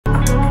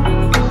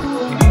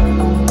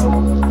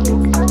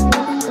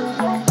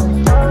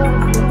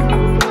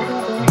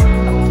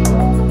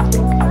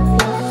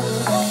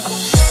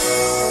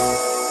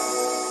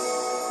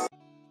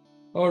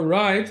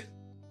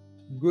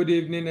Good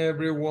evening,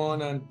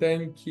 everyone, and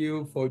thank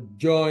you for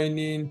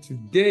joining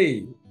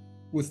today.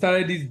 We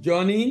started this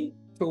journey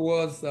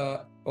towards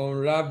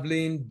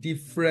unraveling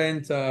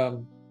different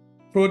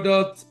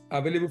products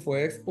available for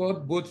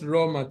export, both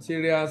raw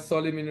materials,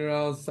 solid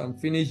minerals,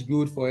 and finished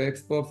goods for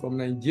export from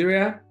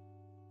Nigeria.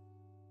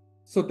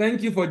 So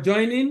thank you for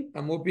joining.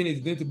 I'm hoping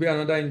it's going to be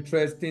another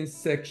interesting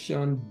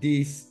section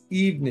this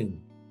evening.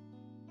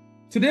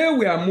 Today,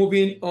 we are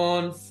moving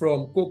on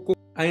from cocoa.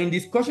 And in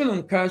discussion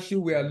on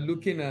cashew, we are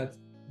looking at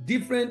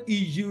different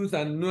issues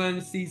and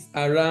nuances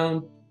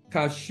around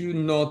cashew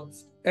nut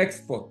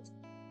export.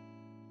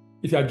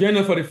 If you are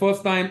joining us for the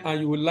first time and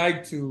you would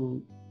like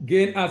to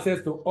gain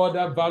access to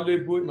other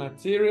valuable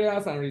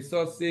materials and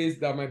resources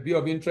that might be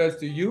of interest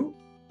to you,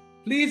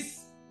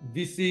 please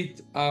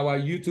visit our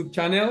YouTube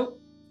channel,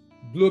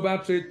 Global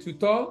Trade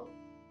Tutor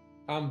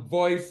and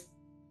Voice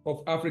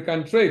of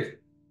African Trade.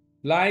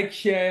 Like,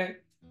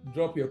 share,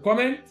 drop your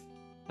comment,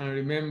 and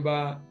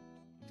remember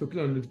to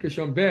click on the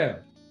notification bell.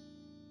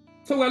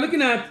 So we're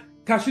looking at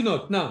cashew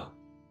nut now.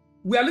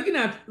 We are looking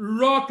at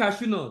raw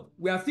cashew nut.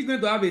 We are still going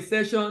to have a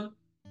session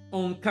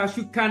on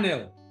cashew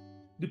kernel,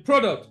 the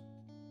product.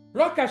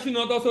 Raw cashew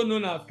nut, also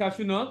known as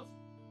cashew nut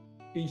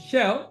in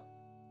shell,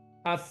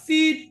 a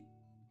seed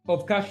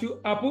of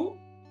cashew apple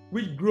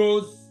which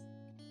grows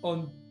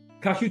on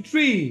cashew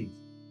trees.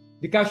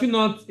 The cashew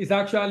nut is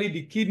actually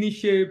the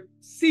kidney-shaped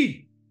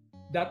seed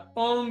that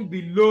hung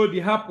below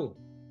the apple.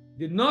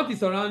 The nut is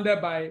surrounded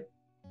by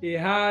a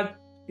hard,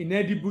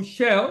 inedible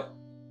shell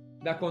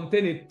that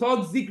contains a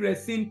toxic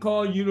resin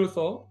called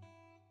urushiol,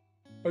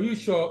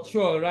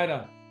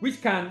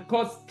 which can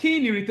cause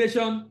skin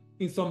irritation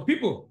in some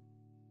people.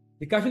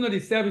 The cashew nut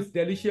itself is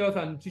delicious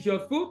and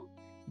nutritious food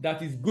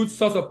that is good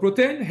source of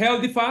protein,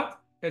 healthy fat,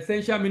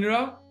 essential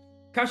mineral.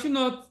 Cashew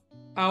nuts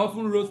are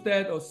often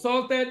roasted or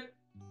salted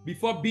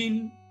before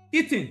being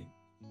eaten.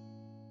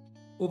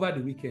 Over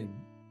the weekend,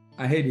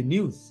 I heard the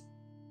news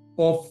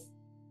of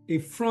a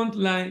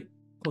frontline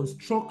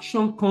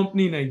construction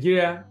company in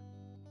Nigeria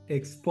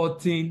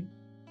exporting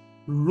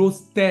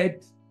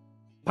roasted,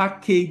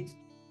 packaged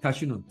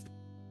cashew nuts.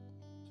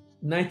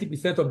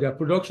 90% of their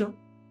production,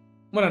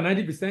 more than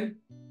 90%,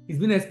 is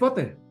being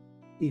exported.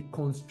 A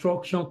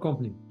construction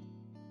company,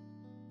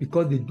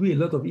 because they do a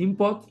lot of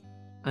import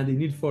and they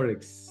need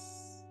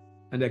forex,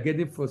 and they're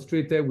getting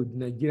frustrated with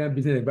the Nigerian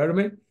business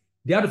environment.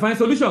 They have to find a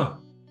solution.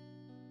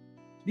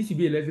 This should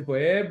be a lesson for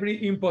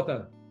every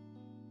importer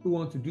who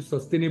wants to do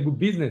sustainable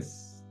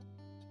business,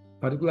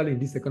 particularly in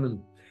this economy.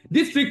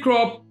 This tree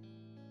crop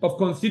of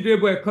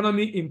considerable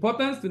economic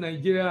importance to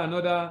Nigeria and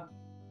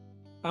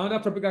another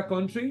tropical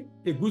country,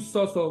 a good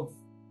source of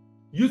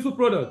useful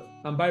product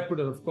and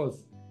byproduct, of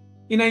course.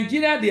 In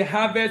Nigeria, the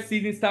harvest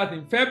season starts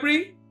in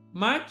February,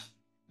 March.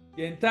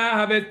 The entire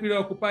harvest period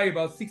occupies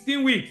about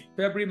 16 weeks,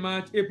 February,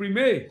 March, April,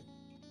 May.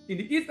 In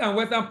the east and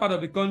western part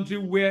of the country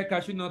where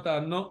cashew nuts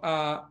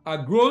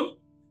are grown,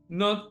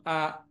 nuts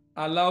are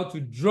allowed to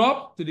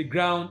drop to the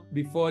ground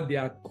before they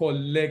are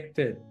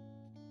collected.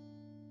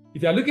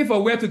 If you are looking for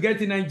where to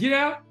get in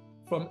Nigeria,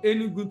 from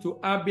Enugu to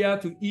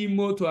Abia to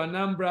Imo to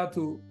Anambra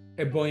to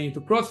Ebonyi to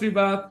Cross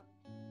River,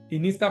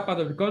 in eastern part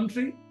of the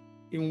country,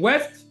 in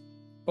west,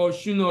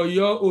 Osun,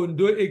 Oyo,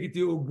 Ondo,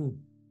 Ekiti, Ogun,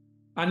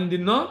 and in the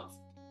north,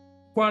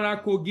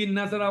 Kwara, Kogi,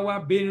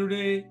 Nasarawa,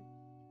 Benue,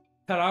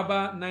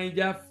 Taraba,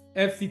 Niger,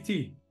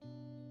 FCT.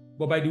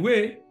 But by the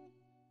way,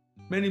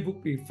 many people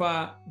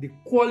prefer the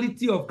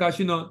quality of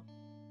cashew nut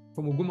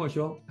from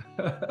Ogumosho.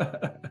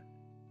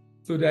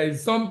 So there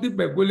is something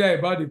peculiar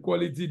about the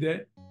quality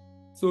there.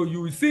 So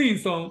you will see in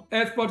some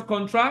export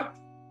contract,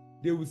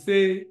 they will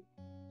say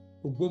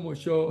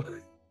Ogumosho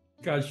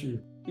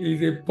cashew. It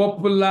is a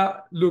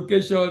popular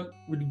location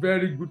with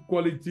very good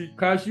quality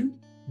cashew,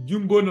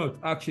 jumbo nut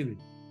actually.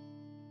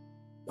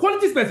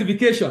 Quality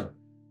specification,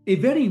 a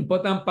very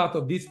important part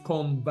of this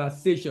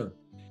conversation.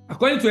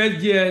 According to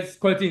SGS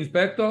Quality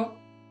Inspector,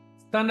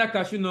 standard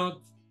cashew nut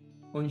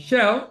on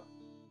shell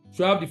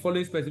should have the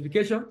following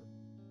specification.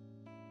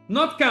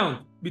 Nut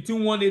count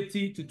between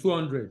 180 to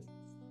 200.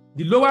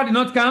 The lower the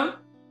nut count,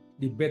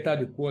 the better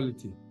the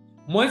quality.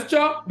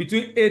 Moisture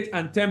between 8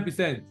 and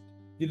 10%.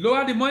 The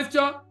lower the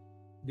moisture,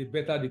 the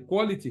better the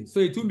quality. So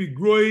it will be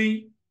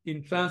growing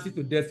in transit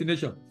to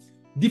destination.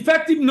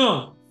 Defective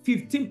nut,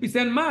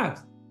 15%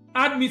 marks.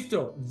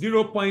 Admixture,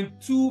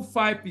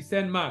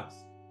 0.25% marks.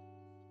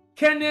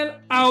 Kernel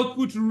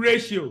output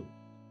ratio,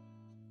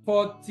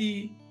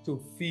 40 to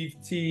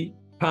 50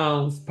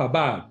 pounds per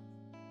bag.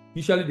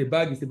 Usually the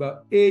bag is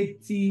about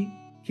 80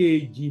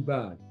 kg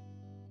bag.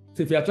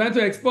 So if you are trying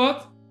to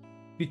export,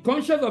 be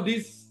conscious of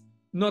this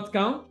nut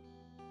count.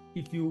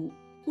 If you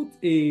put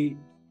a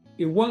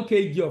 1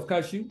 kg of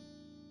cashew,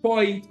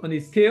 pour it on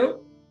a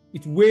scale,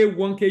 it weighs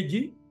 1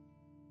 kg,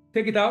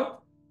 take it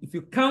out. If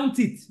you count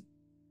it,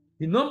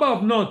 the number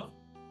of nuts,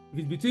 if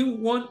it's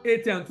between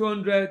 180 and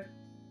 200,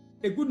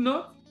 a good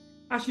nut.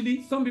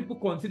 Actually, some people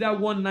consider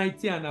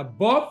 190 and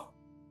above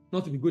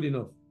not to be good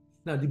enough.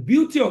 Now, the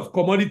beauty of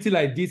commodity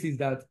like this is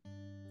that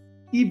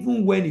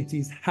even when it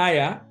is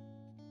higher,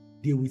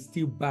 they will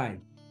still buy.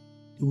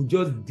 you will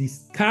just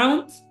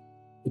discount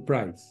the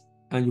price,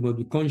 and you must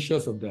be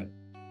conscious of that.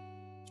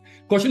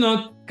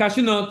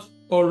 Cashew nut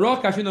or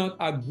raw cashew nut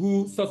are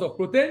good source of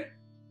protein,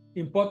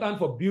 important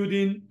for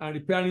building and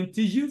repairing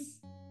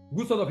tissues,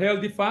 good source of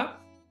healthy fat,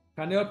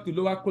 can help to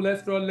lower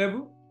cholesterol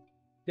level.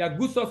 They are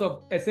good source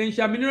of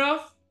essential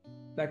minerals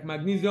like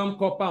magnesium,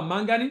 copper, and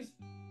manganese.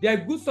 They are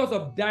good source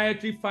of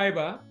dietary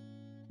fiber,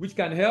 which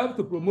can help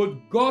to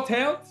promote gut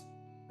health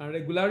and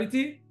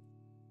regularity.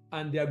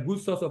 And they are good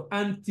source of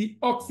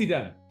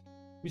antioxidant,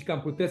 which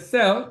can protect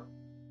cells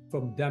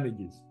from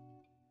damages.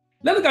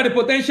 Let's look at the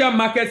potential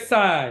market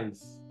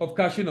size of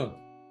cashew nut.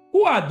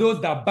 Who are those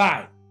that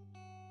buy?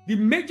 The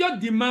major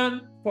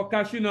demand for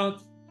cashew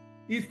nut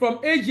is from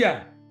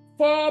Asia,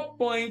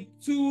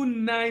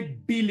 4.29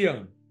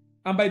 billion.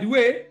 And by the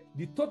way,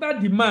 the total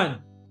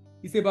demand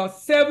is about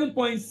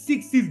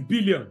 $7.66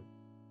 billion.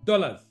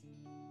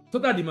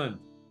 Total demand.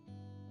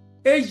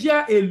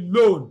 Asia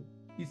alone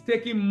is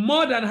taking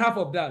more than half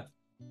of that.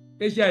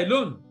 Asia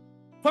alone.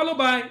 Followed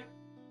by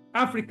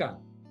Africa,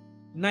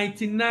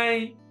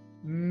 99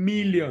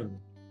 million.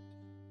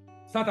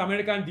 South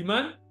American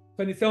demand,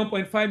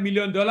 $27.5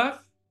 million.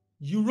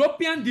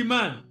 European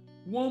demand,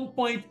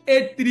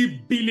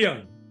 $1.83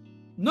 billion.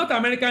 North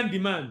American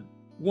demand,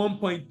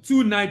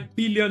 $1.29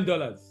 billion.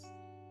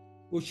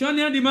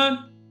 Oceanian demand,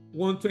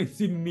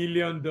 $120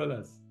 million.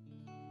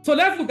 So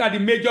let's look at the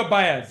major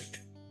buyers.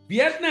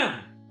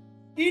 Vietnam,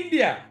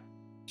 India,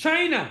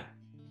 China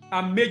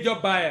are major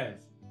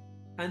buyers,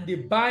 and they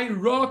buy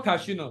raw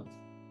cashew nuts.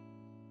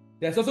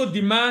 There's also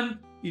demand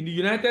in the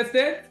United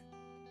States,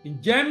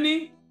 in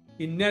Germany,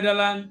 in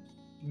Netherlands,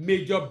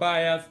 major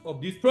buyers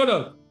of this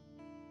product.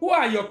 Who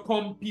are your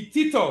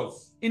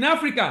competitors? In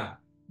Africa,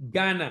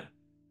 Ghana,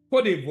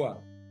 Cote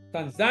d'Ivoire,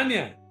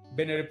 Tanzania,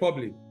 Benin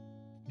Republic.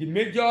 The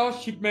major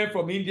shipment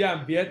from India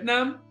and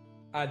Vietnam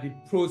are the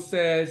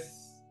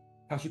processed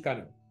cashew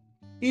kernel.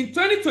 In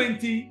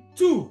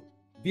 2022,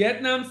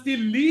 Vietnam still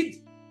leads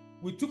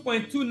with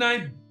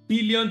 2.29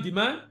 billion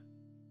demand,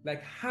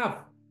 like half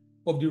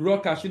of the raw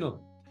cashew nut.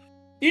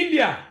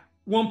 India,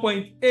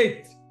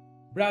 1.8.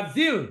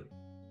 Brazil,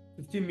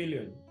 15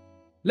 million.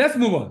 Let's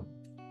move on.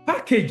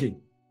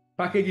 Packaging.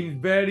 Packaging is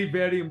very,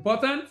 very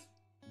important.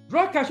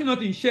 Raw cashew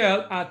nut in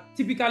shell are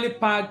typically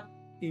packed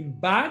in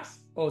bags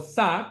or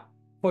sacks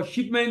for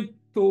shipment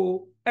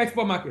to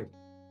export market.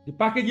 The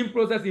packaging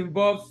process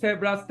involves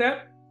several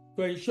steps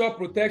to ensure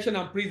protection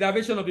and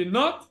preservation of the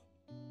nut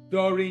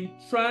during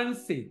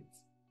transit.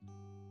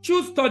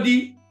 Choose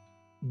sturdy,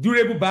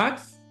 durable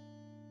bags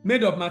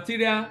made of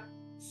material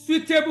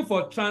suitable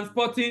for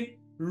transporting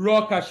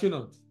raw cashew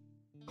nuts.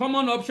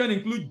 Common options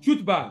include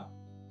jute bag,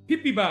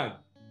 PP bag.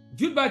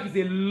 Jute bag is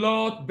a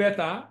lot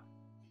better.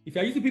 If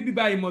you are using PP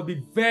bag, it must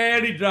be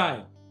very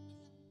dry.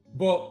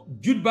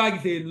 But jute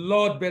bag is a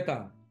lot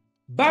better.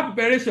 Bag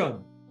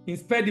preparation.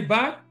 Inspect the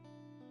bag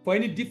for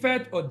any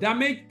defect or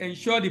damage.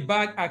 Ensure the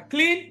bag are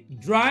clean,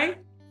 dry,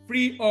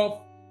 free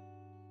of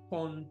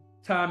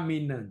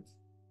contaminants.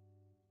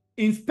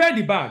 Inspect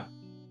the bag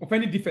of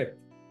any defect.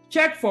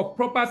 Check for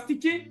proper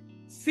stitching,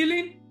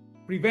 sealing,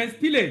 prevent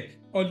spillage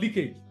or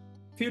leakage.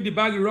 Fill the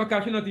bag with raw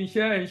cashew nut in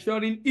shell,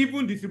 ensuring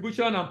even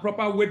distribution and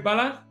proper weight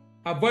balance.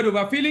 Avoid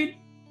overfilling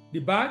the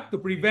bag to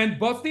prevent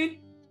busting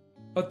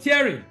or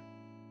tearing.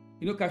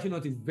 You know, cashew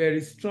nut is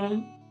very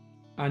strong,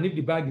 and if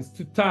the bag is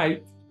too tight,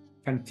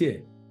 it can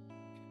tear.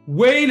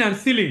 Weighing and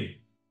sealing.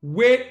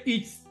 Weigh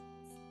each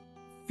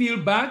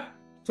filled bag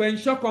to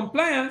ensure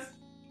compliance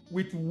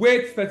with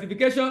weight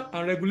specification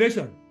and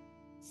regulation.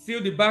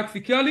 Seal the bag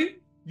securely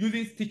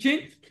using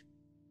stitching,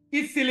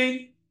 heat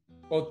sealing,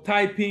 or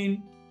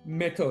tying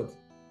method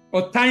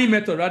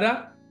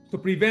to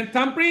prevent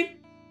tampering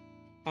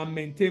and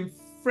maintain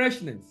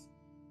freshness.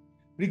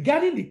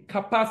 Regarding the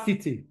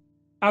capacity,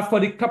 as for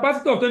the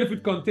capacity of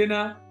 20-foot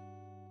container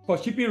for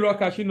shipping raw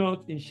cashew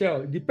nut in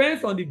shell, it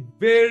depends on the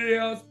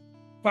various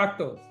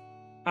factors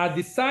as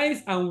the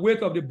size and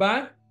weight of the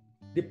bag,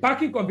 the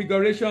packing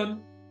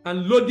configuration,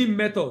 and loading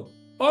method.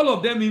 All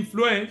of them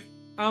influence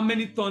how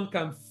many tons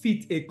can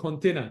fit a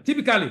container.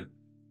 Typically,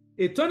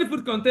 a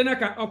 20-foot container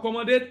can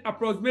accommodate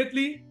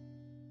approximately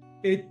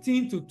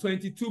 18 to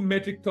 22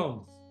 metric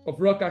tons of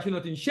raw cashew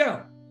nut in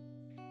shell.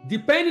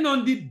 Depending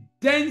on the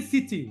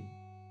density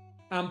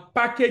and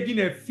packaging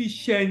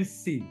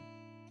efficiency,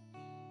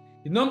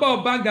 the number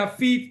of bags that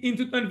fit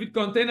into 20-foot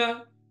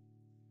container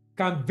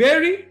can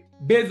vary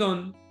based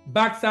on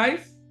bag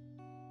size,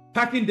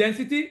 packing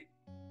density.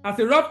 As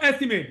a rough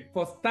estimate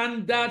for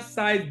standard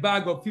size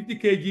bag of 50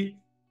 kg,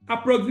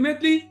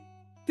 approximately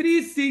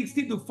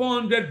 360 to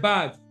 400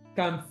 bags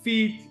can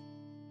fit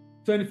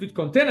 20-foot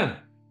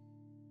container.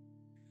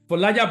 For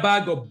larger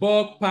bag of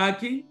bulk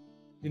packing,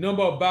 the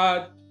number of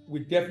bags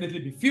will definitely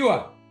be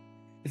fewer.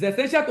 It's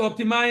essential to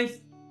optimize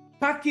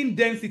packing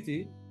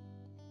density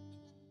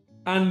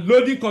and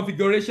loading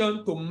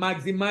configuration to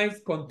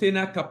maximize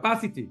container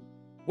capacity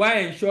while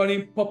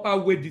ensuring proper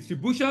weight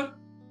distribution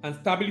and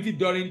stability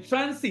during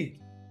transit.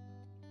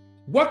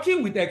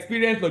 Working with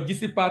experienced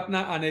logistic partner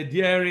and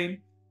adhering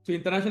to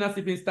international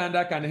shipping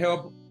standard can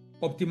help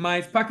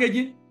optimize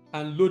packaging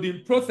and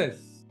loading process.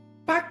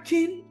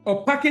 Packing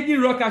or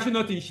packaging raw cashew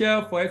nut in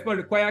shell for export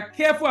require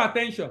careful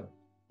attention.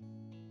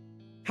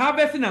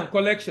 Harvesting and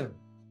collection.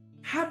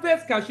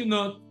 Harvest cashew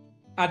nut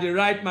at the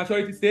right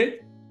maturity stage.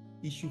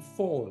 It should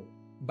fall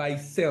by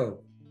itself.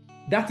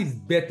 That is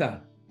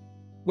better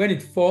when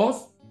it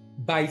falls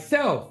by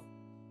itself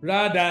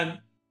rather than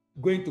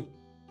going to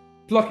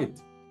pluck it.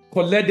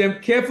 Collect them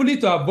carefully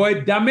to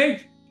avoid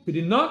damage to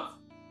the nut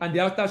and the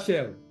outer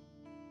shell.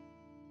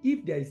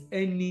 If there is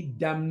any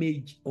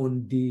damage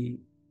on the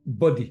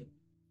body,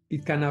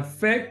 it can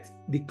affect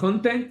the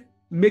content,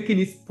 making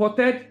it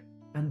spotted,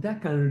 and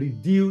that can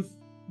reduce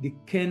the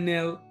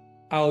kernel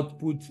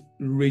output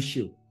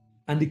ratio.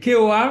 And the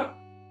KOR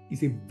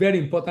is a very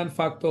important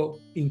factor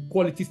in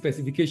quality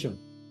specification.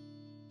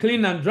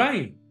 Clean and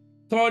drying.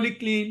 Thoroughly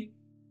clean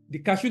the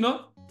cashew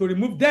nut to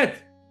remove dirt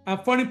and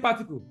foreign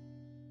particles.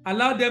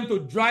 Allow them to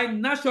dry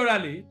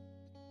naturally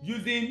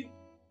using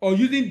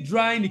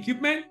drying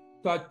equipment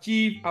to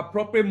achieve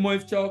appropriate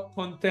moisture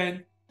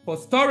content for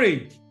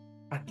storage.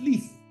 At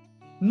least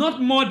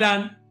not more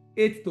than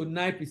 8 to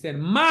 9%,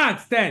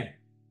 max 10.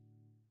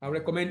 I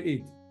recommend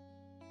 8.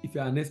 If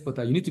you're an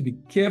exporter, you need to be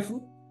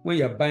careful when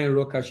you're buying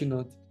raw cashew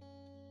nut.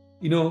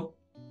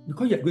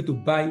 Because you're going to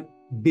buy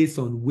based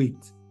on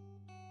weight.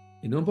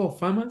 A number of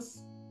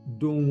farmers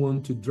don't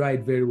want to dry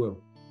it very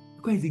well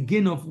because it's a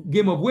game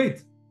of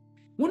weight.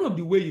 One of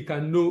the ways you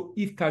can know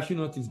if cashew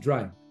nut is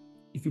dry,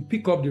 if you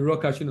pick up the raw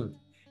cashew nut,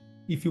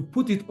 if you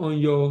put it on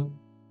your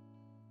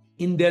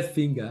index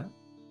finger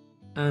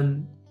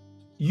and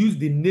use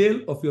the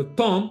nail of your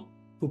thumb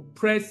to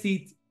press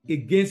it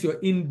against your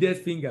index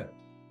finger,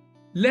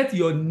 let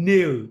your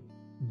nail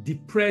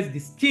depress the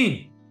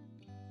skin.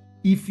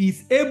 If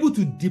it's able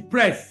to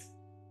depress,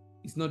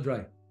 it's not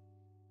dry.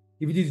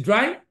 If it is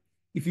dry,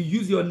 if you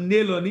use your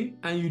nail on it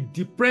and you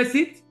depress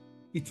it,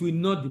 it will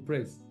not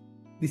depress.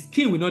 The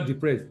skin will not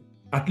depress,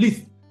 at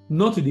least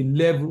not to the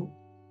level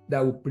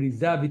that will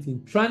preserve it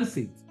in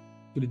transit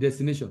to the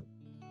destination.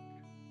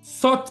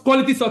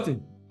 Quality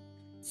sorting.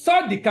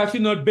 Sort the cashew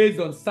nut based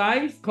on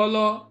size,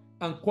 color,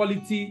 and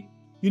quality.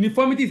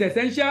 Uniformity is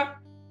essential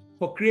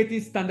for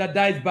creating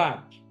standardized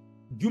batch.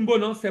 Jumbo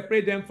nuts,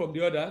 separate them from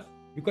the others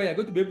because you're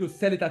going to be able to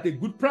sell it at a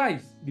good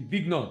price. The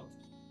big nuts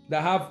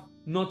that have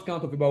nut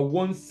count of about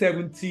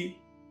 170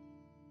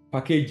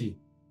 per kg.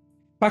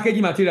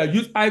 Packaging material.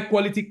 Use high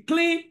quality,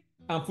 clean,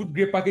 and food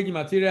grade packaging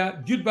material.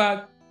 Jute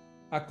bags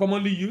are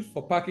commonly used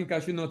for packing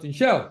cashew nuts in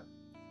shell.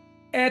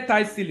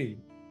 Airtight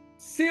sealing.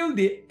 Seal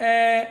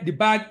the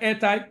bag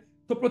airtight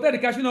to protect the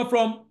cashew nut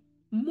from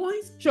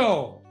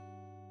moisture,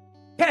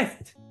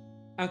 pests,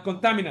 and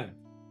contaminants.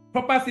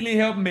 Proper sealing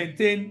helps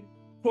maintain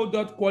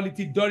product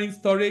quality during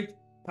storage,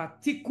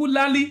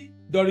 particularly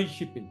during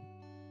shipping.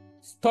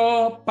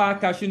 Store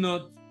packed cashew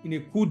nuts in a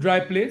cool, dry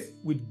place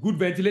with good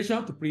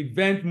ventilation to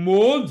prevent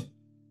mold.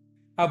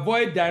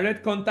 Avoid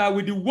direct contact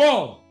with the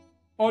wall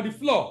or the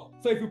floor.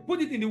 So if you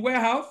put it in the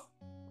warehouse,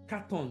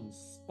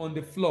 cartons on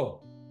the floor.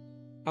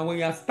 And when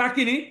you are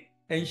stacking it,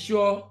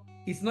 ensure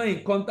it's not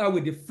in contact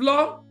with the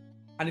floor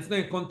and it's not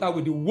in contact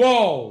with the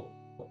wall.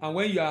 And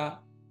when you are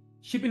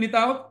shipping it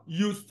out,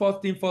 use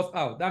first in, first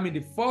out. That means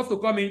the first to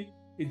come in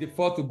is the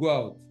first to go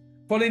out.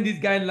 Following this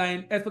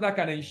guideline, exporter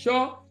can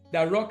ensure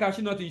that raw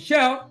cashew nuts in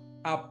shell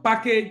are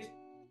packaged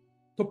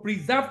to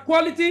preserve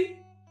quality,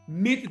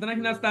 meet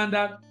international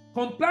standards,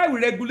 comply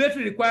with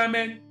regulatory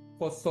requirements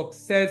for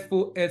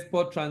successful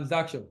export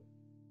transactions.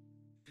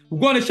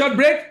 We'll go on a short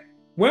break.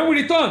 When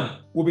we return,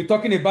 we'll be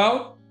talking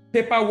about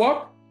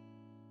paperwork,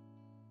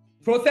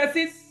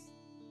 processes,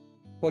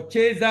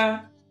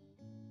 purchaser,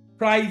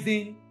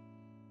 pricing,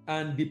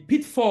 and the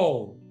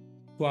pitfall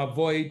to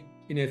avoid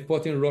in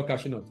exporting raw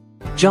cashew nuts.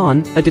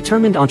 John, a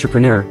determined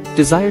entrepreneur,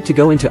 desired to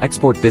go into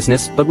export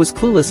business but was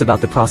clueless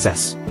about the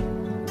process.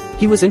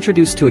 He was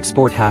introduced to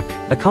Export Hack,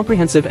 a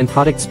comprehensive and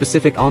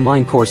product-specific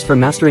online course for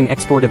mastering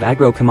export of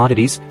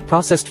agro-commodities,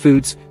 processed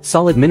foods,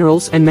 solid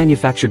minerals and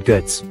manufactured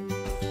goods.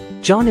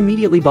 John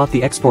immediately bought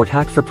the Export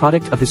Hack for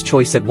product of his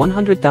choice at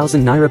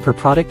 100,000 Naira per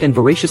product and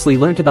voraciously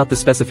learnt about the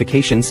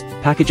specifications,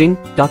 packaging,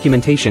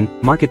 documentation,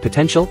 market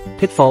potential,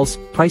 pitfalls,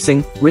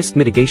 pricing, risk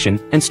mitigation,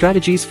 and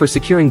strategies for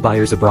securing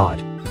buyers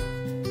abroad.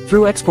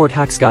 Through Export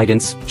Hack's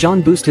guidance,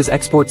 John boosted his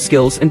export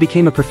skills and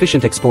became a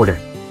proficient exporter.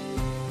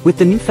 With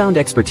the newfound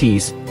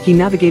expertise, he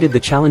navigated the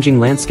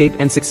challenging landscape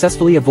and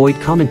successfully avoided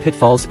common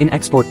pitfalls in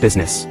export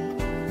business.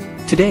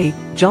 Today,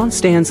 John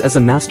stands as a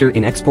master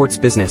in exports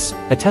business,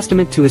 a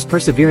testament to his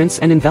perseverance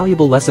and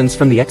invaluable lessons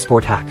from the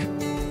Export Hack.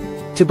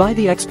 To buy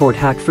the Export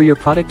Hack for your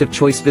product of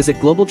choice, visit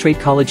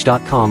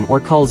globaltradecollege.com or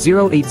call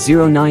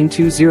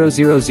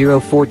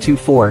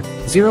 080920000424,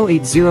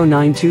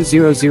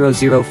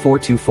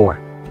 080920000424.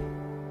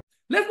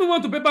 Let's move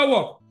on to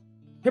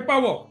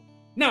paperwork.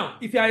 Now,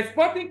 if you are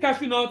exporting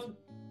cashew nuts,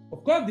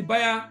 of course, the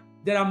buyer,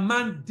 there are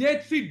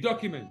mandatory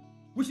documents,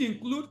 which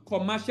include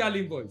commercial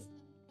invoice,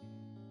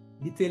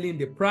 detailing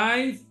the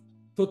price,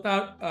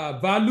 total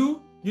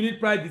value, unit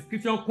price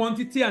description,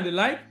 quantity, and the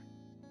like.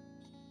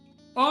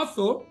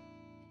 Also,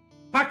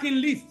 packing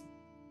list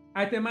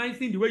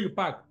itemizing the way you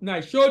pack. Now,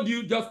 I showed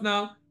you just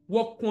now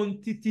what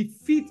quantity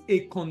fit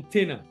a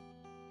container.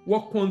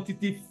 What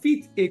quantity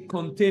fit a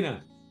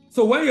container.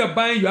 So when you're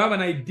buying, you have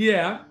an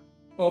idea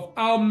of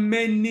how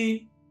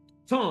many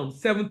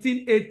tons,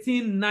 17,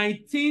 18,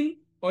 19,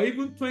 or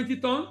even 20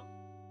 tons,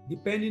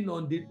 depending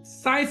on the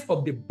size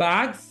of the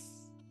bags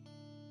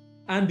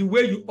and the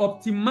way you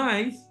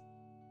optimize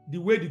the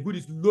way the good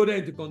is loaded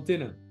into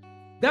container.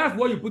 That's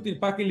what you put in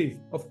packing list.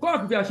 Of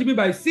course, if you are shipping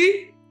by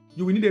sea,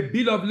 you will need a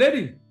bill of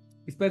lading.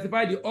 You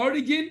specify the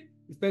origin,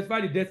 you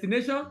specify the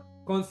destination,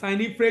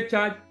 consignee freight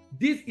charge.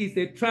 This is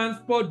a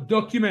transport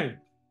document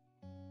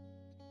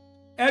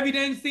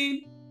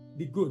evidencing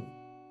the good.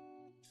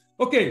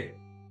 Okay,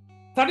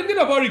 certificate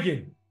of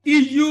origin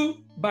issued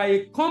by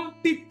a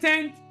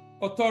competent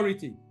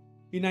authority.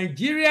 In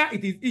Nigeria,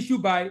 it is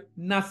issued by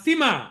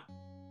NASIMA,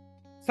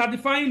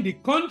 certifying the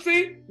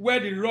country where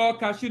the raw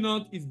cashew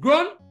nut is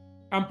grown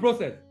and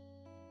processed.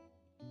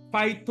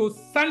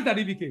 Phytosanitary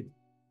certificate.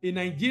 In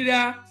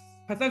Nigeria,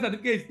 phytosanitary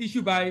certificate is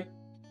issued by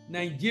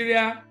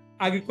Nigeria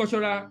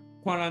Agricultural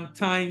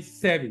Quarantine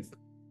Service.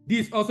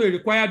 This is also a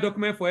required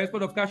document for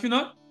export of cashew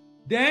nut.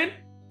 Then,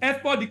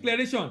 export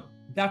declaration.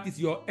 That is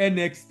your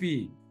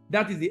NXP.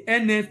 That is the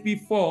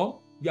NXP form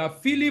you are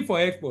filling for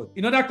export.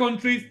 In other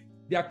countries,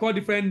 they are called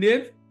different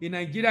names. In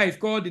Nigeria, it's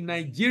called the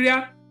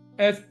Nigeria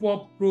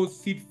Export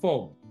Proceed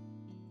Form.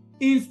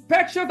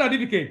 Inspection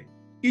certificate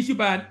issued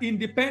by an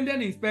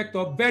independent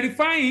inspector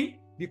verifying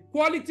the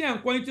quality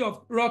and quantity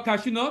of raw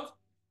cashew nut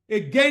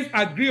against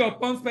agreed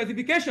upon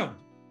specification.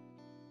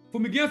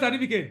 Fumigation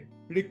certificate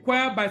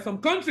required by some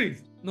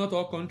countries, not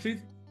all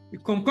countries,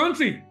 some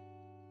countries,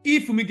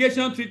 if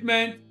fumigation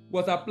treatment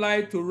was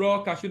applied to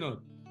raw cashew nut.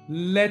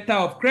 Letter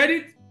of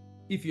credit,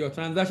 if your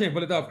transaction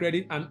involves letter of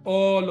credit, and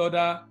all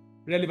other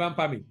relevant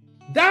permits.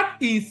 That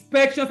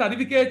inspection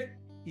certificate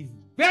is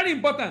very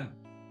important.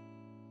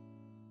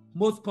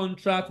 Most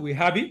contracts will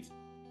have it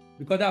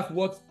because that's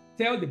what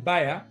tells the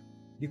buyer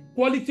the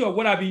quality of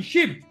what has been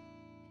shipped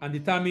and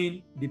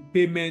determine the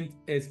payment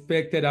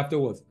expected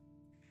afterwards.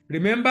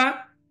 Remember,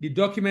 the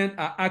documents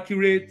are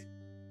accurate,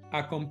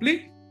 are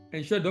complete,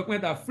 ensure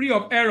documents are free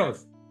of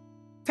errors.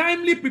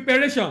 Timely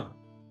preparation,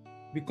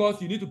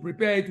 because you need to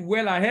prepare it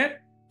well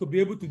ahead to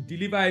be able to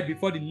deliver it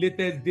before the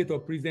latest date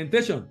of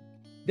presentation.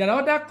 There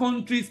are other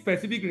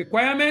country-specific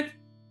requirements.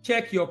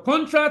 Check your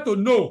contract to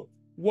know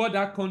what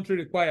that country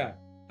requires.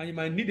 And you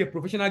might need a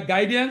professional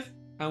guidance,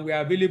 and we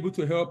are available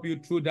to help you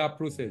through that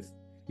process.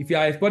 If you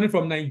are exporting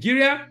from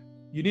Nigeria,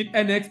 you need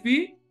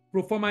NXP,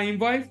 pro forma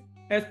invoice,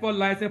 export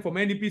license from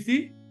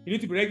NEPC. You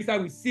need to be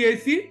registered with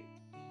CAC,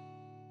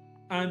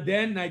 and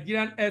then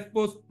Nigerian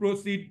Export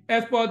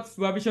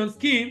Supervision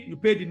Scheme. You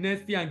pay the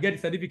next fee and get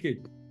the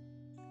certificate.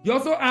 You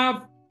also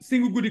have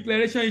single good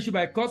declaration issued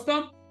by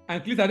custom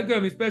and clear certificate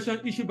of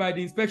inspection issued by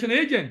the inspection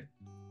agent.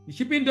 The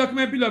shipping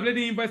document, bill of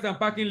lading, invoice and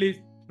packing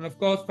list, and of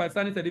course,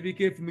 phytosanitary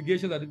certificate,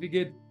 fumigation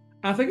certificate,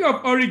 and certificate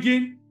of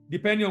origin,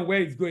 depending on where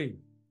it's going.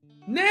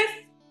 Next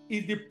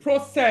is the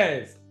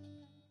process.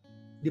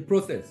 The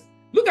process.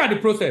 Look at the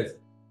process.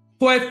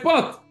 For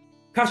export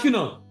cashew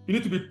nut, you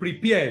need to be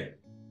prepared.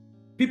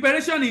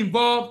 Preparation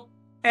involves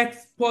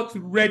export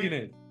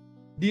readiness.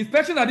 The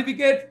inspection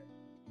certificate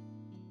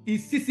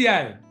is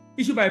CCI,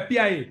 issued by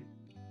PIA.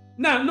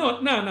 Now,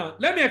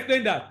 let me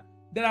explain that.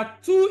 There are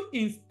two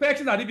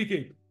inspection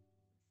certificates.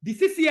 The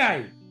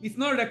CCI is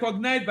not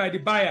recognized by the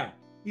buyer.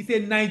 It's a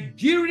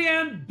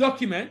Nigerian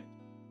document.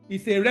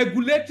 It's a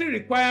regulatory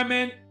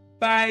requirement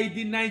by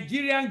the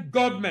Nigerian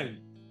government.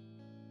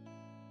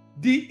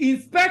 The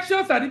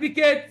inspection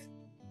certificate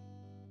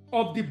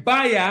of the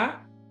buyer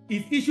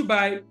is issued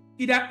by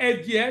either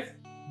SGS,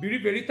 Bureau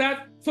Veritas.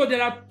 So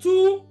there are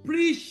two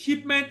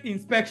pre-shipment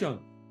inspections.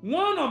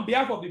 One on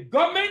behalf of the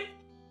government,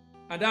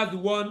 and that's the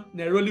one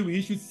Neroli will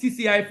issue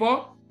CCI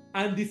for,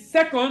 and the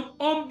second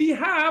on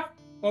behalf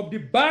of the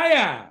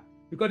buyer,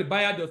 because the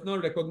buyer does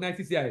not recognize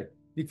CCI.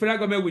 The federal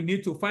government will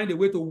need to find a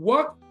way to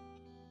work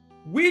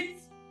with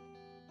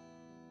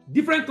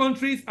different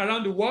countries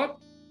around the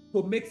world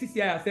to make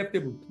CCI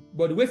acceptable.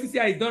 But the way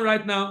CCI is done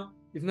right now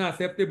is not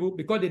acceptable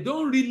because they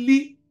don't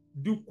really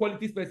do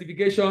quality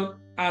specification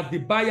as the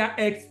buyer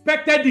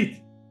expected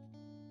it.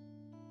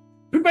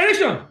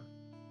 Preparation.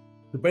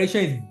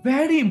 Preparation is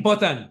very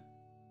important.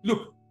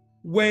 Look,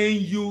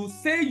 when you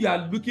say you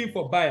are looking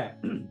for buyer,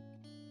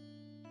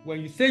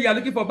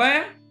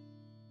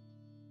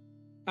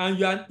 and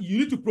you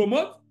need to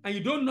promote and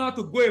you don't know how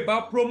to go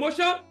about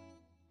promotion,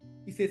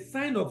 it's a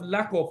sign of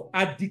lack of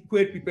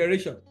adequate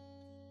preparation.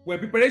 When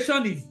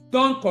preparation is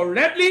done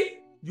correctly,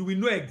 you will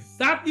know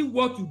exactly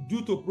what to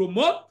do to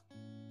promote,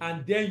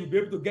 and then you'll be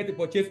able to get a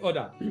purchase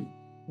order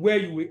where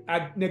you will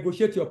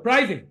negotiate your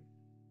pricing.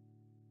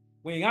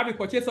 When you have a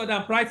purchase order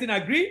and pricing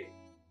agreed,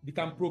 you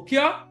can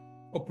procure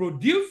or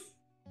produce.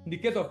 In the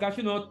case of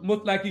cashew nut,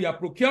 most likely you are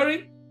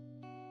procuring.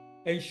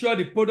 Ensure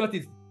the product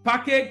is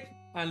packaged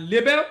and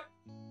labeled.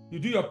 You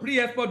do your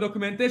pre-export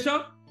documentation,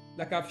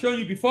 like I've shown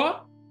you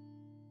before.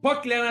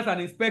 Port clearance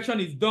and inspection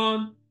is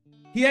done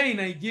here in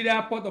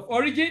Nigeria, port of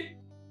origin.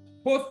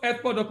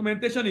 Post-export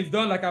documentation is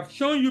done like I've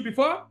shown you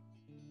before.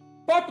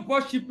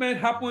 Port-to-port shipment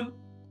happen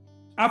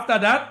after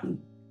that.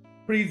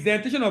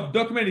 Presentation of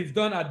document is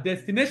done at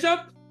destination.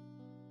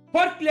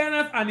 Port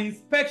clearance and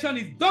inspection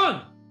is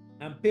done,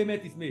 and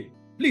payment is made.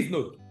 Please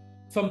note,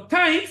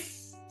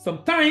 sometimes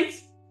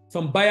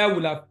some buyer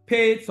will have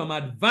paid some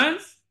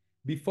advance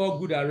before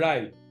goods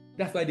arrive.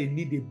 That's why they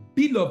need a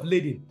bill of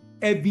lading,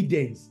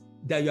 evidence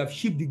that you have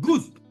shipped the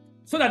goods,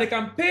 so that they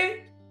can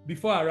pay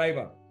before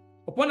arrival.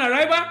 Upon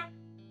arrival,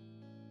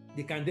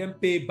 they can then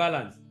pay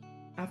balance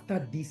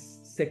after this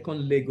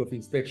second leg of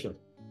inspection.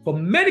 For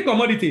many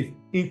commodities,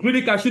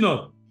 including cashew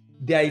nut,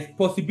 there is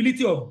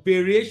possibility of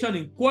variation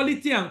in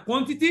quality and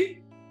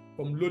quantity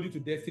from loading to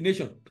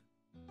destination.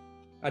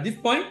 At this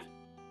point,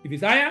 if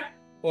it's higher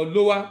or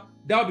lower,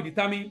 that will be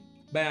determined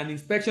by an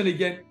inspection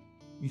agent.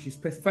 You should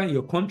specify in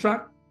your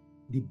contract.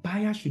 The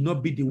buyer should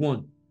not be the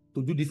one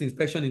to do this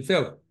inspection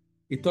himself.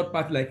 A third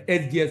party like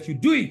SGS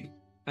should do it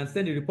and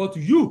send a report to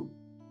you,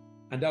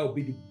 and that will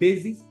be the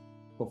basis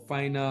for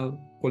final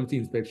quality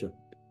inspection.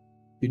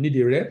 You need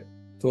a rep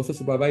to also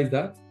supervise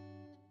that,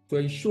 to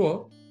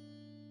ensure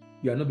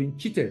you are not being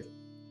cheated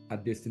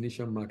at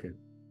destination market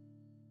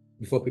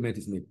before payment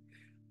is made.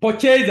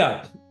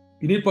 Purchaser.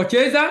 You need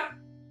purchaser.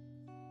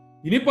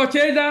 You need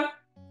purchaser.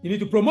 You need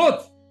to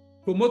promote.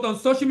 Promote on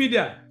social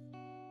media.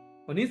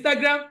 On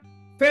Instagram,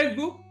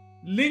 Facebook,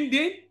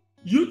 LinkedIn,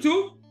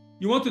 YouTube.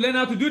 You want to learn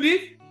how to do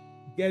this?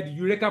 Get the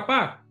Eureka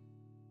Pack.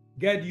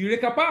 Get the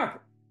Eureka Pack.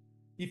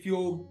 If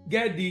you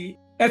get the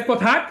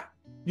Export Hack,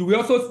 you will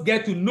also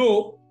get to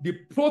know the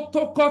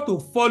protocol to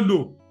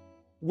follow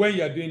when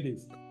you are doing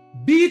this.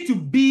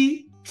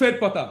 B2B trade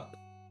portal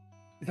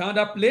is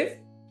another place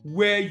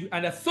where you,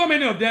 and there's so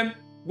many of them,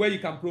 where you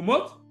can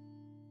promote.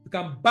 You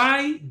can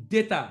buy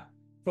data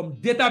from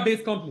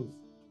database companies.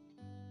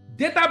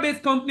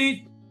 Database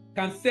companies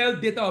can sell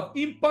data of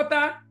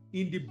importer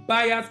in the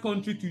buyer's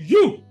country to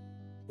you.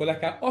 But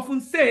like I often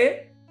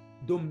say,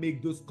 don't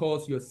make those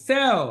calls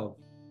yourself.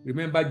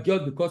 Remember,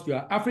 just because you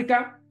are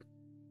Africa,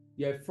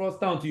 you're a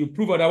fraudster until you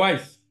prove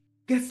otherwise.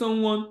 Get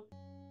someone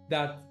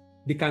that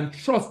they can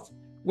trust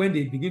when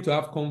they begin to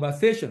have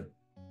conversation,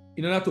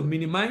 in order to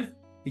minimize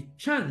the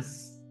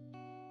chance.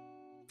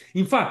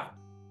 In fact,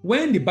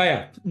 when the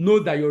buyer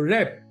knows that your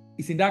rep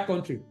is in that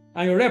country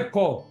and your rep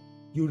call,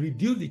 you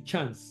reduce the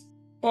chance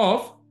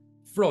of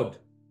fraud.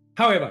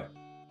 However,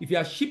 if you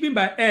are shipping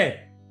by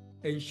air,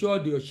 ensure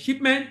that your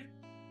shipment,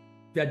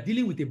 if you are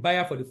dealing with a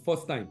buyer for the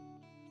first time,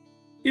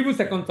 even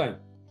second time,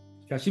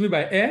 if you are shipping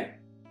by air,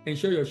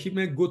 ensure your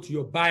shipment go to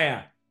your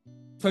buyer,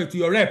 sorry, to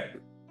your rep,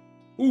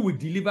 who will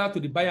deliver to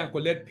the buyer and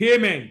collect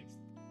payment.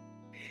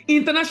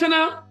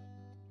 International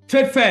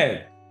trade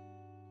fair.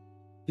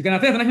 You can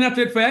attend international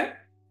trade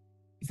fair.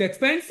 It's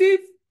expensive.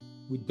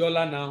 With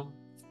dollar now,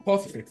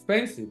 cost is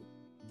expensive.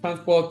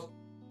 Transport,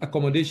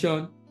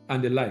 accommodation,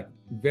 and the like,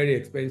 very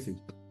expensive.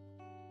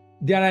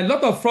 There are a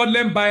lot of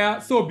fraudulent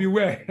buyers, so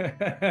beware.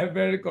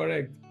 Very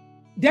correct.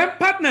 They are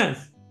partners.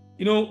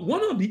 You know,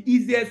 one of the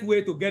easiest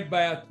way to get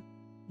buyers,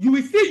 you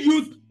will still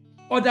use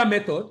other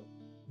methods,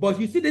 but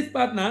you see this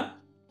partner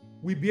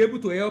will be able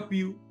to help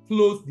you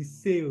close the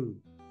sale.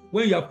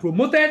 When you are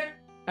promoted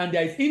and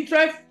there is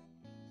interest,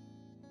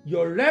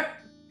 your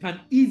rep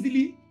can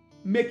easily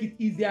make it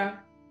easier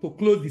to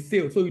close the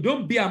sale. So you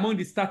don't be among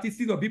the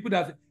statistics of people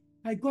that say,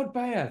 I got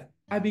buyers,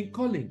 I've been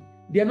calling,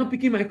 they are not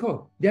picking my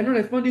call, they are not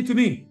responding to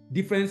me.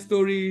 Different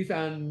stories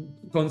and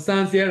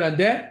concerns here and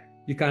there.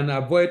 You can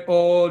avoid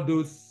all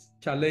those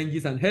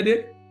challenges and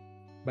headache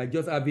by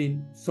just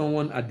having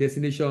someone at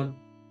destination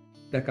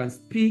that can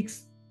speak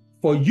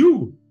for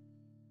you.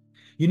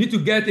 You need to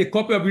get a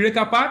copy of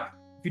Eureka Pack,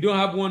 if you don't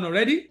have one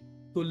already,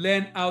 to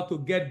learn how to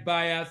get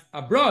buyers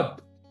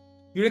abroad.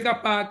 Eureka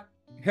Pack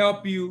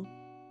help you,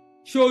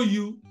 show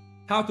you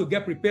how to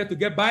get prepared to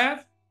get buyers,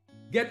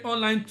 get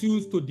online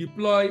tools to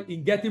deploy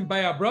in getting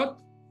buyer abroad,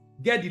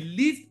 get the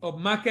list of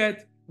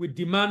market with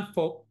demand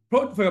for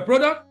your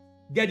product,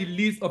 get the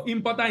list of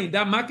importers in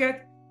that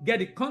market, get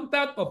the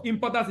contact of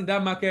importers in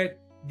that market,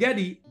 get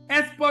the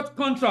export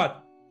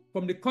contract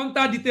from the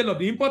contact detail of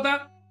the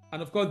importer,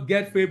 and of course,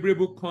 get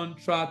favorable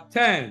contract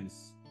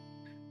terms.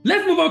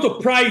 Let's move on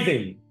to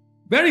pricing.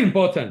 Very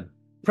important,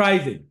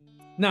 pricing.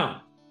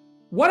 Now,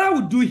 what I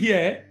would do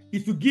here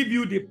is to give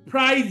you the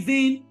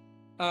pricing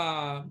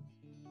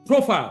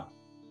profile.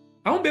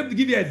 I won't be able to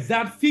give you an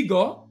exact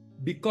figure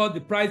because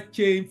the price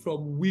changed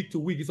from week to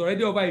week. It's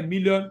already over 1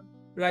 million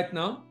right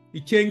now.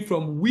 It changed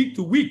from week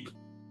to week.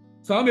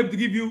 So I won't be able to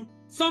give you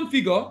some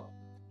figure,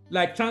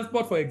 like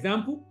transport, for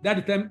example.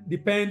 That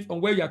depends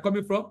on where you are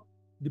coming from.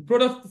 The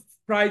product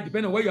price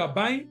depends on where you are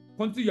buying,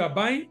 quantity you are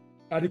buying,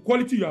 and the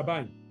quality you are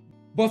buying.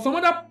 But some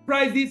other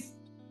prices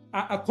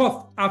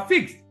costs are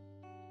fixed.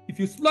 If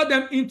you slot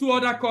them into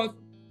other costs,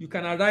 you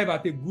can arrive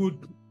at a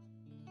good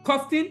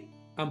costing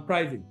and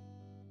pricing.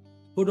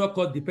 Product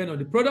cost depend on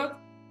the product.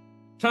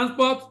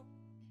 Transport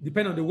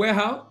depend on the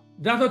warehouse.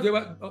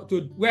 Transport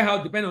to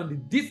warehouse depend on the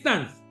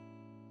distance.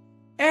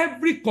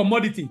 Every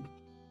commodity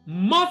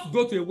must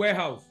go to a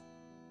warehouse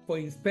for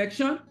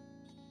inspection,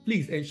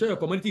 please ensure your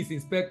commodity is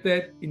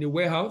inspected in a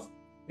warehouse.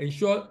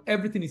 Ensure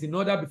everything is in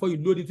order before you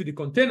load into the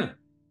container.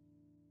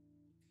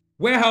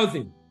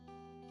 Warehousing,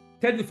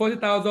 30 to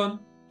 40,000,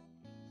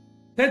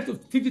 10 to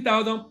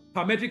 50,000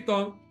 per metric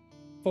ton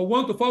for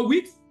 1 to 4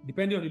 weeks,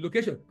 depending on the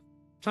location.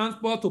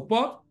 Transport to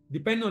port,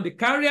 depending on the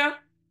carrier,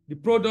 the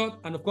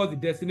product, and of course the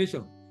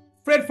destination.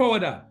 Freight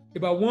forwarder,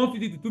 about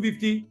 150 to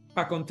 250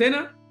 per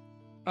container.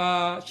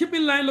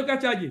 Shipping line local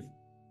charges,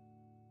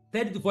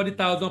 30 to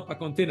 40,000 per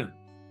container.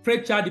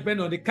 Freight charge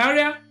depending on the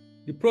carrier,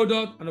 the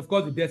product, and of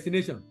course the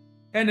destination.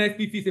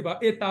 NSP fee is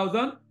about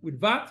 8,000 with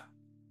VAT.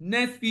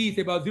 Next fee is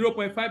about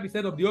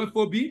 0.5% of the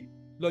FOB.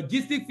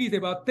 Logistic fee is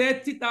about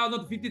 30,000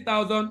 to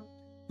 50,000.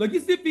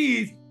 Logistic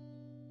fees,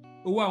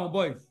 oh wow,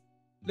 boys,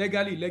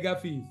 legal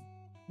fees.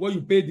 What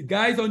you pay the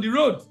guys on the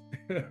road.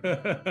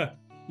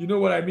 You know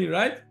what I mean,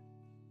 right?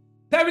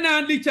 Terminal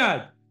handling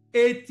charge,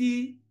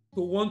 80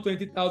 to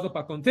 120,000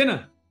 per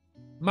container.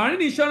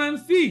 Marine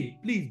insurance fee,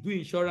 please do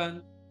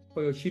insurance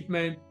for your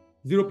shipment,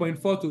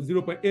 0.4 to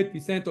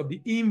 0.8% of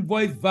the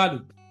invoice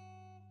value.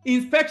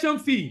 Inspection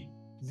fee,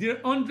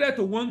 100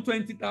 to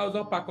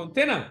 120,000 per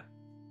container.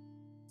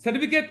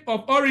 Certificate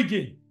of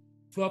origin,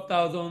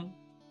 12,000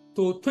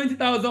 to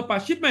 20,000 per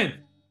shipment.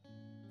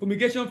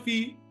 Fumigation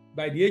fee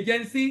by the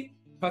agency,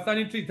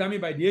 percentage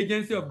determined by the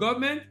agency of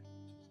government,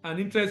 and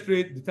interest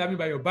rate determined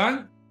by your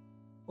bank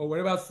or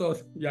whatever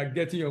source you are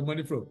getting your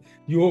money from.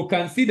 You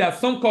can see that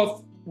some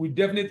costs will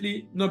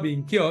definitely not be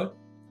incurred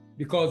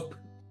because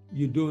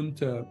you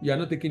are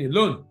not taking a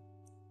loan.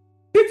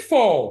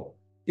 Pitfall,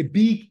 a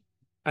big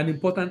and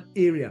important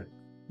area.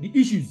 The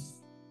issues.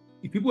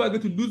 If people are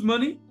going to lose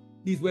money,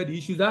 this is where the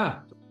issues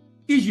are.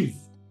 Issues.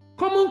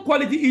 Common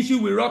quality issue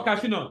with raw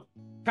cashew nut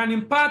can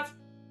impact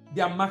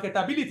their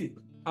marketability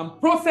and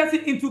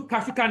processing into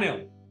cashew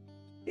kernel.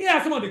 Here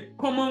are some of the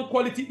common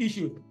quality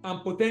issues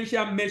and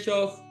potential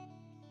measures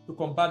to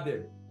combat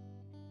them.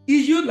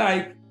 Issues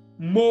like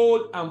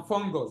mold and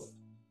fungus,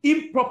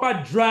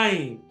 improper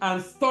drying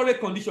and storage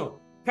condition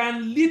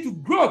can lead to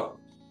growth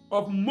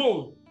of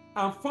mold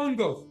and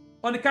fungus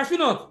on the cashew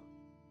nut.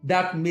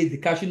 That makes the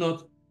cashew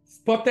nut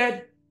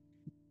spotted.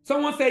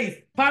 Someone says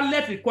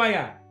pallet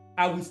required.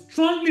 I will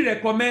strongly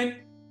recommend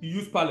you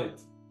use pallet.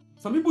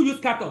 Some people use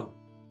carton.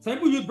 Some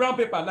people use brown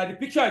paper, like the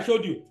picture I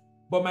showed you.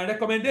 But my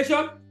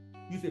recommendation,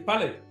 use a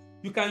pallet.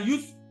 You can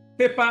use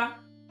paper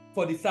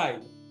for the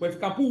side. But if you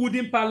can put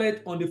wooden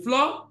pallet on the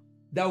floor,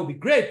 that would be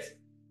great.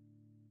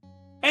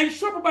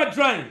 Ensure proper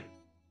drying.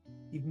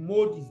 If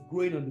mold is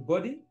growing on the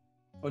body,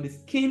 on the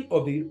skin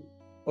of the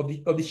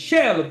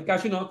shell of the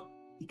cashew nut,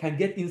 it can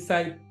get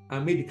inside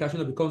and make the cashew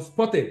nut become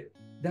spotted.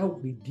 That will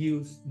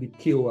reduce the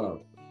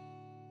KOL.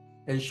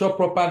 Ensure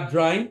proper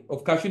drying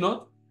of cashew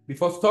nut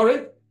before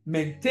storage.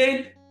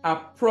 Maintain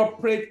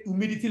appropriate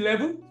humidity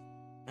level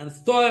and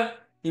store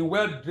in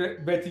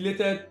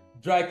well-ventilated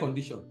dry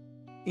condition.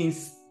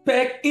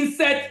 Inspect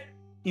insect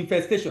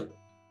infestation.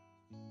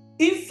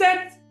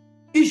 Insect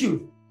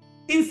issues.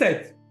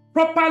 Insect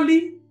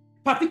properly,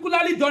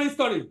 particularly during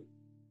storage.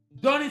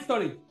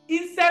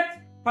 Insect,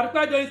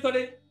 particularly during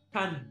storage,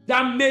 can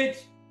damage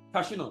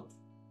cashew nut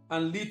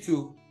and lead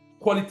to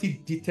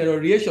quality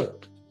deterioration.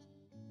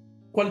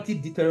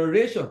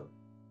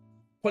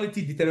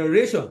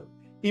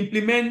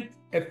 Implement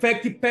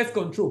effective pest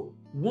control.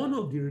 One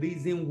of the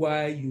reasons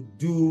why you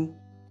do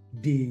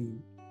the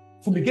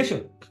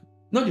fumigation,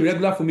 not your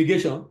regular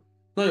fumigation,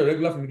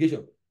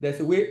 there's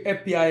a way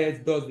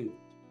FPIS does it.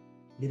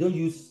 They don't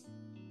use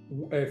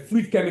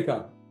fluid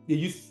chemical, they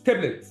use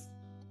tablets.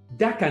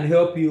 That can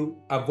help you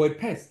avoid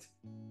pests.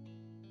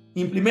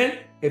 Implement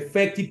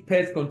effective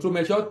pest control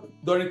measures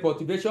during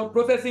cultivation,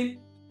 processing,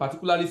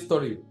 particularly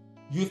storage.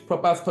 Use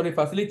proper storage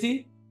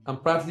facility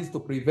and practices to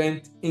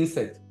prevent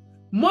insects.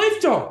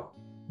 Moisture,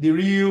 the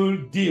real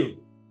deal.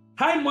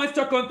 High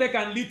moisture content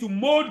can lead to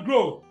mold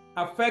growth,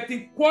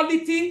 affecting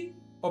quality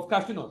of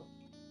cashew nut.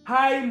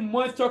 High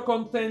moisture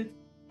content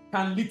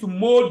can lead to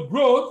mold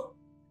growth,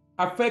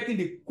 affecting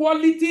the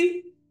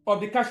quality of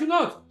the cashew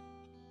nut.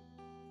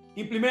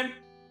 Implement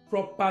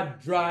proper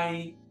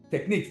drying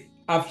techniques.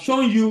 I've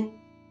shown you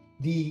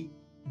the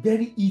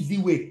very easy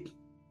way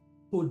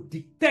to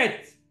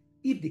detect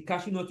if the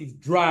cashew nut is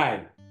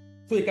dry.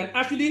 So you can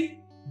actually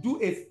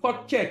do a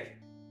spot check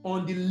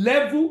on the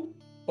level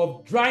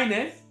of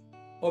dryness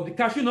of the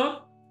cashew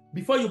nut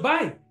before you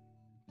buy.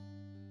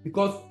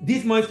 Because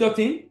this moisture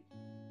thing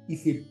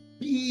is a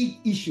big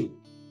issue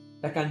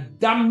that can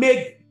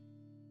damage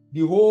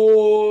the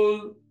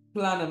whole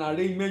plan and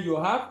arrangement you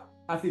have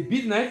as a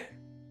business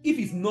if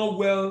it's not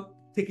well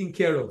taken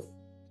care of.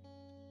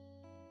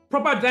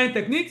 Proper drying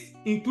techniques,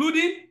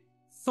 including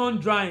sun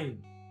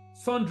drying.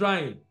 Sun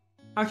drying.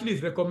 Actually,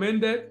 it's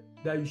recommended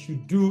that you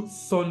should do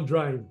sun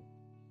drying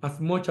as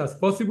much as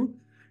possible.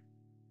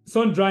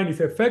 Sun drying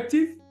is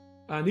effective,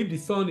 and if the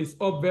sun is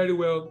up very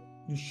well,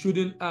 you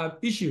shouldn't have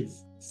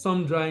issues.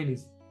 Sun drying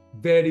is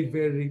very,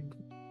 very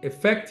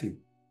effective.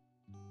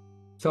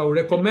 So I would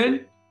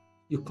recommend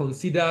you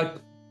consider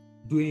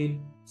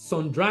doing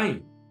sun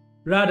drying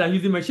rather than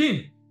using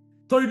machine.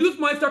 To reduce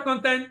moisture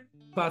content,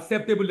 to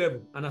acceptable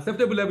level. An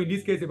acceptable level in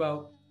this case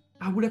about,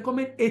 I would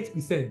recommend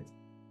 8%.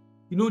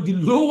 You know, the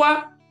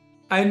lower,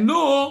 I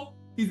know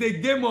it's a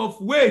game of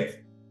weight,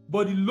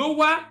 but the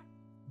lower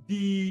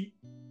the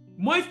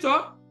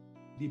moisture,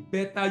 the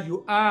better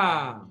you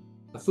are.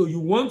 So you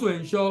want to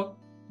ensure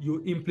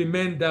you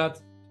implement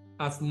that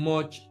as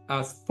much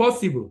as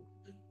possible.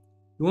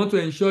 You want to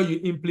ensure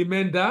you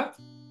implement that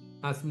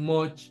as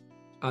much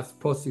as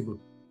possible.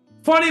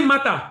 Foreign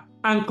matter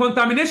and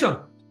contamination.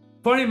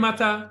 Foreign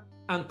matter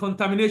and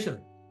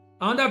contamination.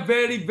 Another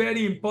very,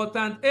 very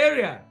important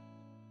area.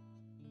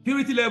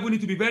 Purity level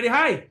need to be very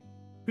high.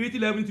 Purity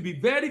level need to be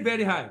very,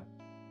 very high.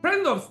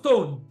 Presence of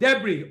stone,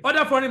 debris,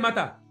 other foreign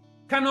matter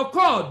can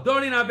occur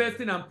during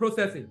harvesting and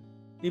processing.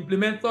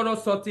 Implement thorough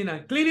sorting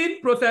and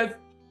cleaning process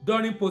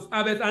during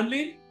post-harvest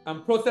handling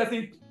and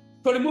processing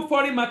to remove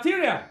foreign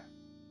material.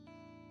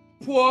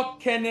 Poor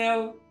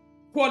kernel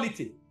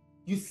quality.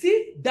 You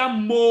see, that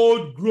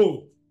mold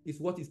growth is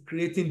what is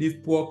creating this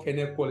poor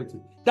kernel quality.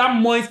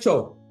 That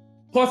moisture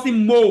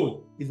causing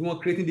mold is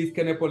what creating this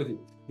kernel quality.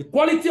 The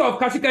quality of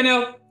cashew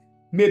kernel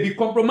may be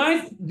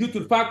compromised due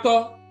to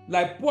factors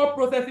like poor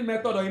processing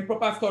method or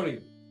improper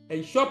storage.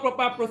 Ensure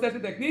proper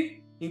processing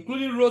technique,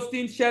 including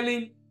roasting,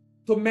 shelling,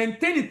 to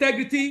maintain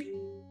integrity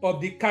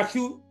of the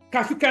cashew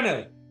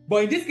kernel.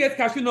 But in this case,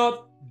 cashew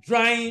nut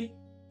drying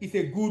is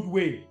a good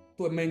way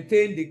to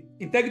maintain the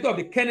integrity of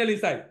the kernel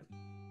inside.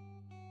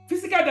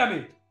 Physical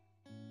damage.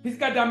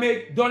 Physical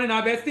damage during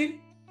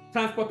harvesting,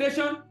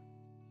 transportation,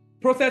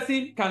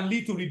 processing can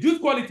lead to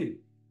reduced quality.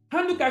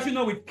 Handle cashew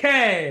nut with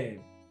care.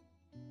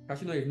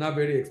 Cashew nut is not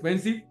very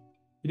expensive.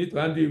 You need to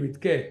handle it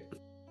with care.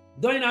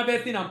 During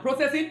harvesting and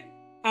processing,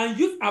 and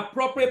use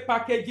appropriate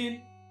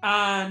packaging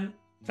and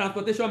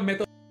transportation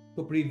methods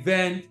to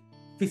prevent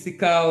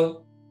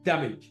physical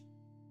damage.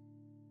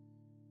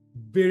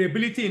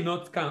 Variability in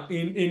nut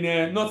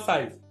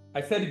size.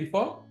 I said it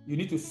before, you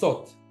need to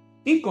sort.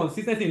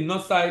 Inconsistency in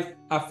nut size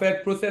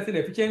affect processing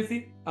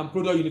efficiency and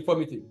product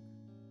uniformity.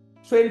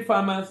 Train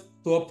farmers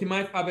to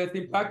optimize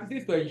harvesting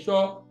practices to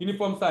ensure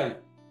uniform size.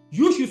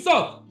 You should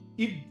sort.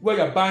 If what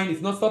you're buying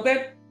is not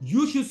sorted,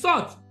 you should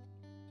sort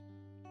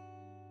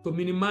to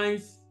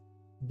minimize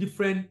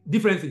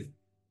differences.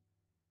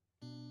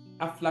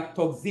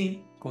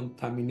 Aflatoxin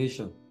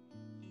contamination.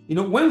 You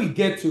know, when we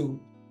get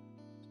to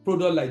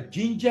products like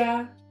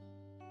ginger,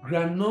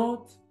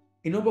 granite,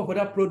 a number of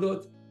other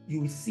products,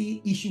 you will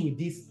see issue with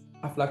this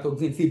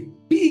aflatoxin. It's a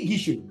big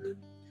issue.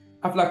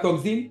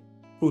 Aflatoxin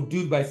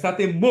produced by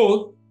certain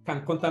mold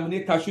can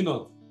contaminate cashew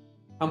nut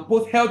and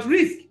pose health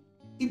risk.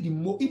 If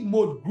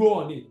mold grow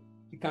on it,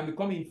 it can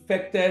become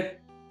infected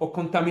or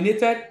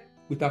contaminated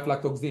with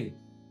aflatoxin.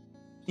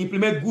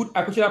 Implement good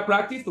agricultural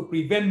practice to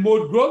prevent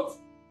mold growth.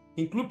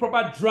 Include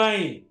proper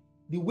drying.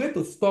 The way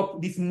to stop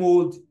this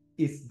mold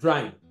is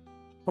drying.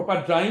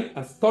 Proper drying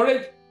and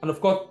storage, and of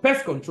course,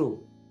 pest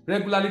control.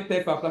 Regularly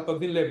test for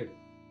aflatoxin level.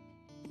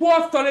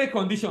 Poor storage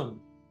condition.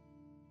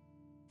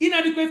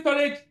 Inadequate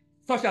storage,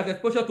 such as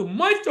exposure to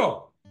moisture,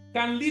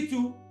 can lead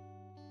to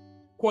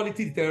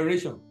quality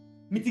deterioration.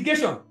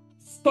 Mitigation.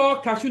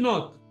 Store cashew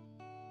nut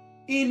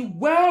in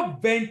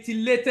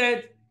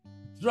well-ventilated,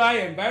 dry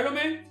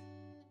environment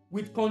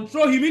with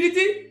controlled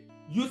humidity.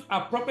 Use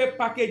appropriate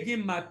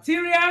packaging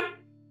material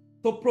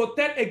to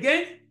protect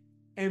against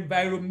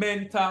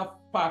environmental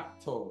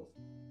factors.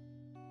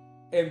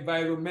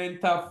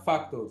 Environmental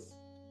factors.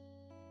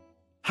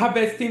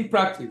 Harvesting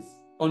practice.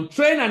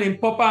 Untrained and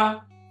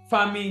improper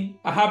farming,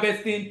 a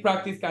harvesting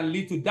practice can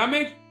lead to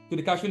damage to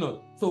the cashew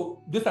nut.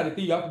 So those are the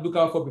things you have to look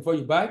out for before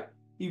you buy.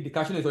 If the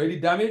cashew nut is already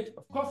damaged,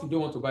 of course you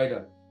don't want to buy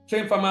that.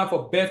 Train farmer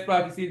for best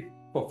practices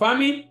for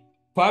farming,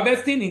 for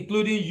harvesting,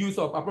 including use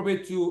of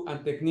appropriate tools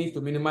and techniques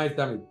to minimize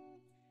damage.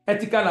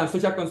 Ethical and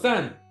social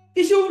concern.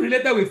 Issues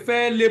related with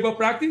fair labor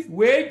practice,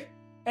 wage,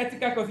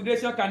 ethical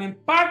consideration can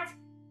impact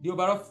the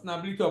overall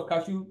sustainability of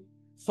cashew.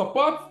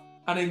 Support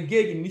and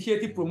engage in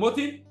initiative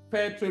promoting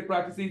fair trade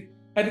practices,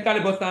 ethical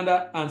labor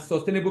standard, and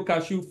sustainable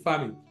cashew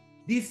farming.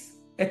 This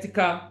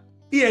ethical,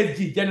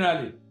 ESG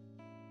generally,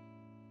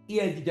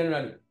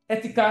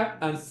 ethical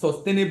and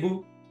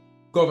sustainable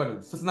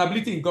governance,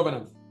 sustainability in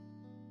governance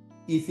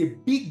is a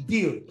big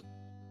deal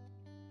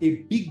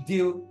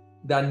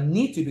that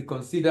needs to be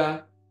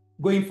considered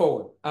going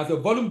forward. As your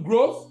volume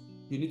grows,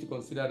 you need to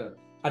consider that.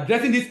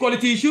 Addressing this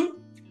quality issue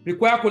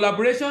requires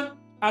collaboration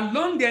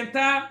along the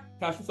entire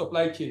cashew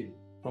supply chain,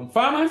 from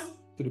farmers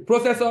to the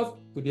processors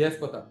to the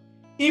exporter.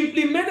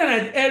 Implement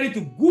and adhere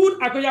to good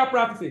agricultural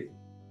practices,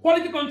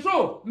 quality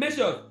control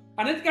measures,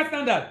 and ethical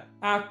standards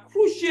are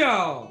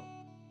crucial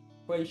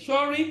for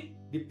ensuring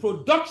the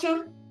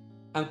production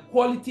and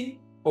quality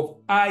of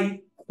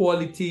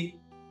high-quality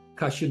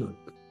cashew nut.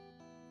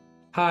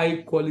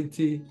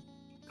 High-quality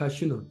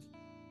cashew nut.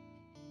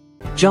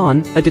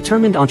 John, a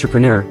determined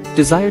entrepreneur,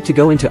 desired to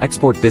go into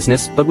export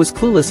business but was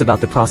clueless about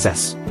the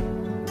process.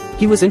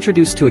 He was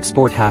introduced to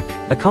Export Hack,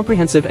 a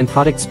comprehensive and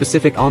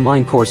product-specific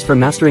online course for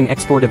mastering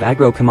export of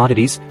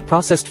agro-commodities,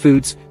 processed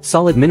foods,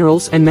 solid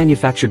minerals and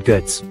manufactured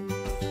goods.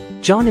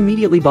 John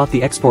immediately bought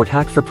the export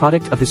hack for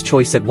product of his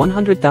choice at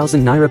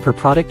 100,000 naira per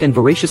product and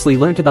voraciously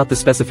learnt about the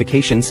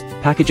specifications,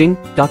 packaging,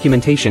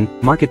 documentation,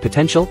 market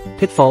potential,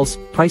 pitfalls,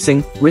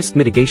 pricing, risk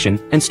mitigation,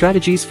 and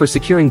strategies for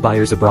securing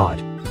buyers abroad.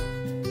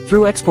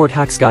 Through Export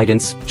Hack's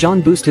guidance,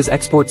 John boosted his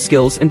export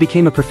skills and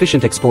became a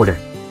proficient exporter.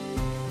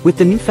 With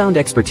the newfound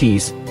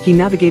expertise, he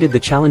navigated the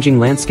challenging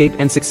landscape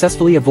and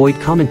successfully avoided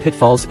common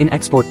pitfalls in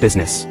export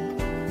business.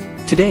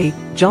 Today,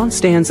 John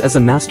stands as a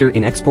master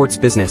in exports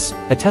business,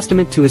 a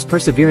testament to his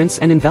perseverance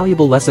and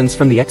invaluable lessons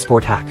from the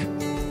Export Hack.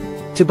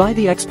 To buy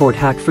the Export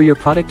Hack for your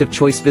product of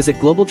choice, visit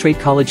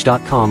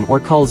globaltradecollege.com or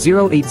call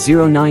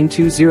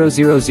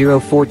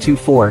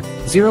 080920000424,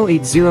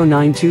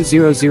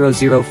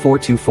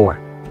 080920000424.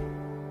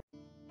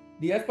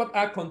 The Export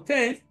Hack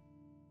contains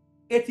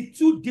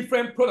 82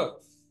 different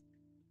products.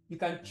 You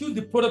can choose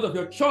the product of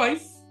your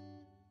choice.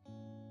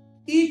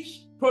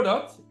 Each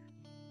product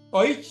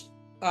or each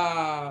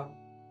product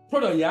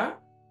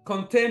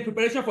contain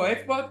preparation for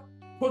export,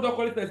 product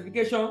quality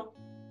specification,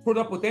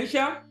 product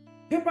potential,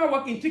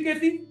 paperwork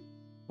intricacy,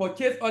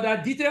 purchase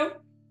order detail,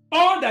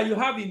 all that you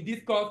have in this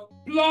course,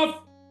 plus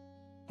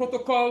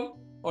protocol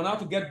on how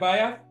to get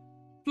buyers,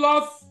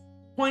 plus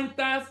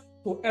pointers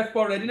to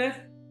export readiness,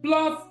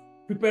 plus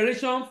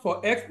preparation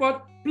for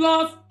export,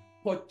 plus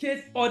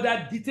purchase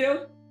order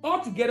detail, all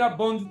together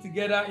bundled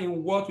together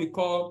in what we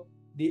call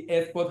the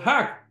Export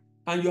Hack.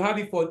 And you have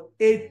it for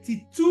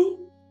 82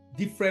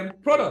 different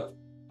products,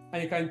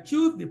 and you can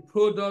choose the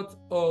product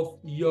of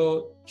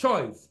your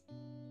choice.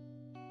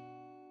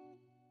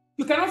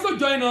 You can also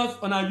join us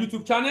on our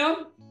YouTube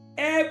channel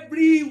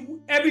every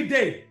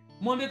day,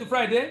 Monday to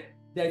Friday.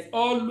 There is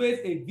always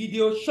a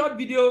short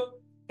video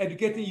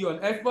educating you on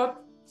export.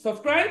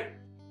 Subscribe,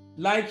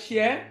 like,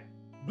 share,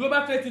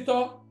 Global Trade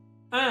Tutor,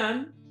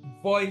 and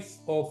Voice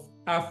of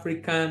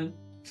African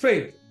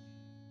Trade.